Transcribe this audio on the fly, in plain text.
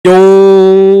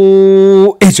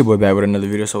Yo, it's your boy back with another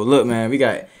video. So look, man, we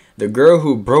got the girl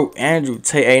who broke Andrew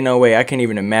Tate. Ain't no way I can't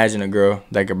even imagine a girl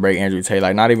that could break Andrew Tate.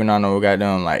 Like, not even on no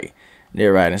goddamn like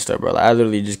they're right and stuff, bro. Like, I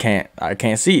literally just can't. I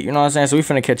can't see it. You know what I'm saying? So we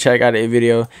finna check out the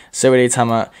video. Say what they talking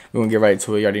about. We gonna get right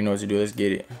to it. You already know what to do. Let's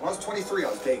get it. When I was 23,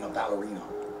 I was dating a ballerina.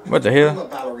 What the hell? I'm a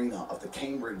ballerina of the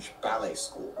Cambridge Ballet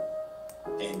School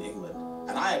in England,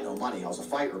 and I had no money. I was a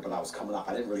fighter, but I was coming up.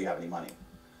 I didn't really have any money.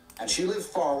 And she lived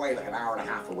far away, like an hour and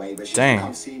a half away, but she would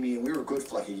come see me, and we were good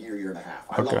for like a year and a half.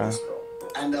 I love this girl.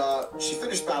 And she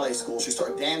finished ballet school. She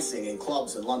started dancing in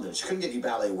clubs in London. She couldn't get any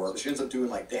ballet work. She ends up doing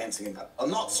like dancing,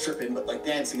 not stripping, but like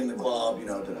dancing in the club, you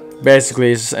know.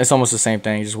 Basically, it's almost the same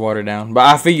thing, just watered down. But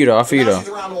I feel you though. I feel you though. She's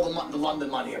around all the London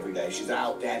money every day. She's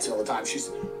out dancing all the time. She's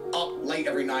up late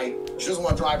every night. She doesn't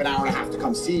want to drive an hour and a half to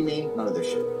come see me. None of this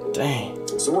shit. Dang.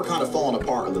 So we're kind of falling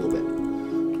apart a little bit.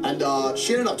 And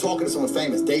she ended up talking to someone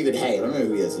famous, David Hay. I don't know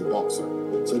who he is, he's a boxer.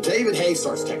 So David Hay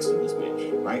starts texting this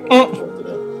bitch, right?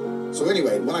 So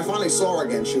anyway, when I finally saw her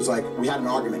again, she was like, we had an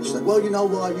argument. She's like, well, you know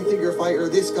what? You think you're a fighter,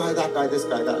 this guy, that guy, this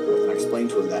guy, that. And I explained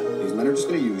to her that these men are just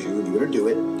going to use you, and you're going to do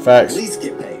it. Facts. At least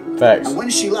get paid. Facts. And when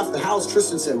she left the house,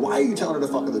 Tristan said, why are you telling her to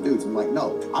fuck other dudes? I'm like,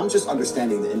 no, I'm just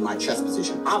understanding that in my chess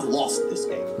position, I've lost this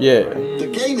game. Yeah. The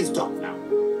game is done now.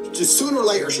 Just sooner or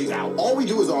later, she's out. All we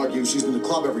do is argue. She's in the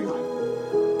club every night.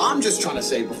 I'm just trying to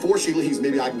say, before she leaves,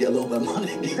 maybe I can get a little bit of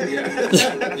money. Yeah.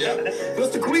 But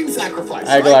it's the queen sacrifice.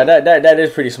 I ain't gonna lie, that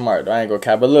is pretty smart. I ain't gonna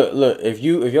cap. But look, if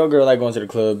your girl like going to the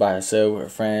club by herself with her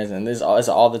friends, and it's an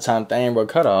all the time thing, bro,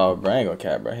 cut off, bro. I ain't gonna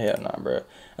cap, bro. Hell nah, bro.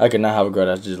 I could not have a girl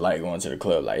that's just like going to the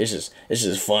club. Like, it's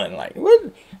just fun. Like,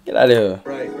 what? Get out of here.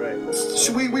 Right.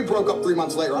 We broke up 3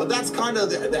 months later. But that's kind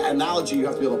of the analogy you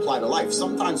have to be able to apply to life.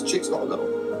 Sometimes chicks gotta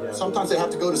go. Yeah. Sometimes they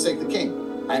have to go to save the king.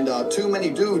 And too many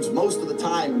dudes, most of the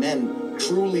time, men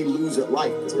truly lose at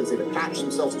life because they've attached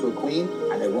themselves to a queen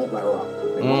and they won't let her up.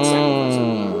 They won't sacrifice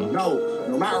her.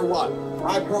 No matter what,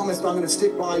 I promised I'm going to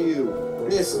stick by you.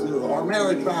 This, our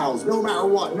marriage vows, no matter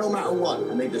what.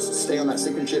 And they just stay on that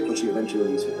sinking ship, but she eventually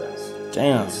leaves her death.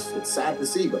 Damn. It's sad to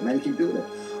see, but men keep doing it.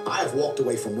 I have walked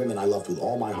away from women I loved with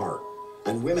all my heart.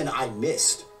 And women I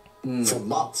missed for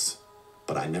months.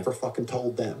 But I never fucking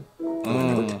told them.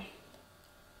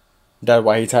 That's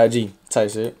why he tied G. Type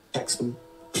shit. Text them.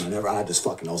 And I just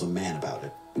fucking I was a man about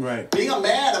it. Right. Being a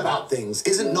man about things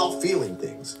isn't not feeling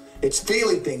things. It's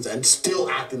feeling things and still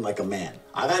acting like a man.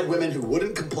 I've had women who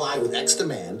wouldn't comply with X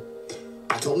demand.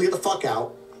 I told them to get the fuck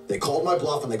out. They called my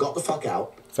bluff and they got the fuck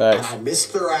out. Facts. And I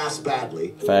missed their ass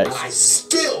badly. Facts. And I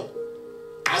still,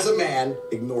 as a man,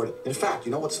 ignored it. In fact,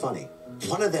 you know what's funny?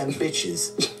 One of them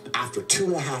bitches, after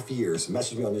 2.5 years,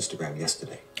 messaged me on Instagram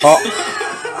yesterday. Oh.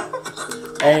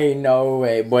 Ain't no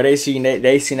way. Boy, they seen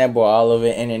that boy all over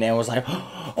the internet and was like,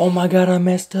 oh my god, I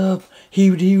messed up. He.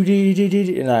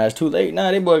 Nah, it's too late.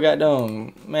 Nah, that boy got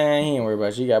done. Man, he ain't worried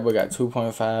about you. Boy got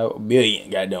 2.5 billion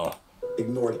got done.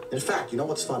 Ignored it. In fact, you know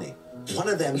what's funny? One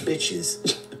of them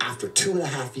bitches, after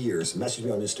 2.5 years, messaged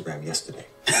me on Instagram yesterday.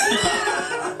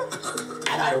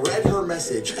 And I read her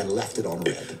message and left it on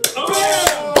red.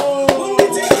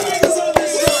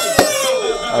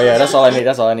 Oh yeah, that's all I need.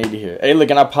 That's all I need to hear. Hey, look,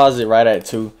 and I paused it right at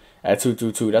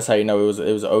 222. That's how you know it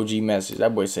was an OG message.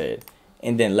 That boy said,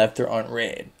 and then left her on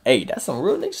red. Hey, that's some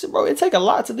real nigga shit, bro. It take a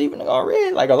lot to leave it on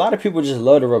red. Like, a lot of people just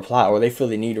love to reply, or they feel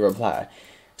they need to reply.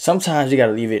 Sometimes you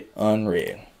gotta leave it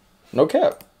unread. No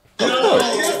cap.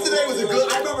 Yesterday was a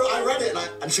good. I remember I read it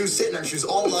and she was sitting there and she was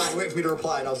online waiting for me to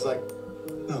reply, and I was like,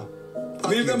 no.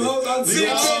 Leave them hoes on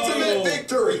the ultimate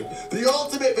victory. The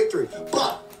ultimate victory.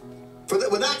 But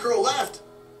when that girl left,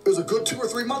 it was a good 2 or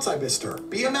 3 months I missed her.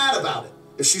 Be mad about it.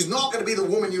 If she's not going to be the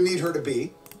woman you need her to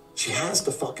be, she has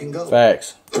to fucking go.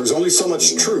 Facts. There's only so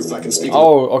much truth I can speak.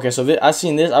 Oh, okay. So I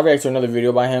seen this. I reacted to another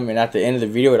video by him, and at the end of the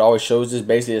video, it always shows this.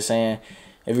 Basically, it's saying,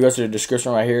 if you go to the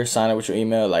description right here, sign up with your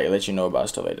email, like, let you know about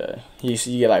stuff like that. You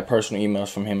get like personal emails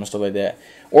from him and stuff like that,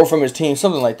 or from his team,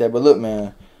 something like that. But look,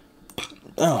 man,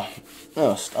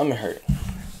 stomach hurt.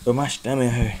 But my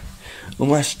stomach hurt.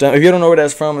 If you don't know where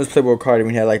that's from, it's Playboy Cardi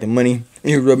when he had like the money and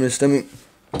he was rubbing his stomach.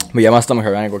 But yeah, my stomach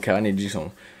hurt. I ain't gonna kill. I need to do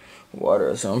some water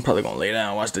or something. I'm probably gonna lay down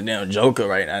and watch the damn Joker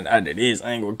right now. I did this.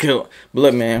 I ain't gonna kill. But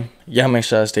look, man, y'all make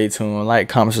sure I stay tuned. Like,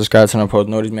 comment, subscribe, turn on post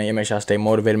notice, man. Y'all make sure I stay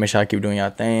motivated. Make sure I keep doing y'all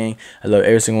thing. I love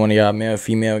every single one of y'all, male,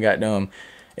 female. Goddamn,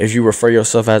 if you refer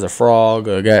yourself as a frog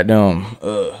or goddamn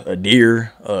a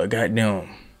deer,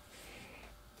 goddamn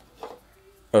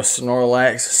a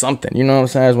Snorlax, something. You know what I'm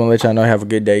saying? I just want to let y'all know. Have a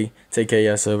good day. Take care of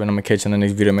yourself, and I'm going to catch you in the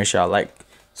next video. Make sure y'all like,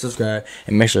 subscribe,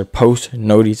 and make sure post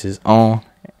notice is on.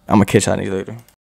 I'm going to catch y'all later.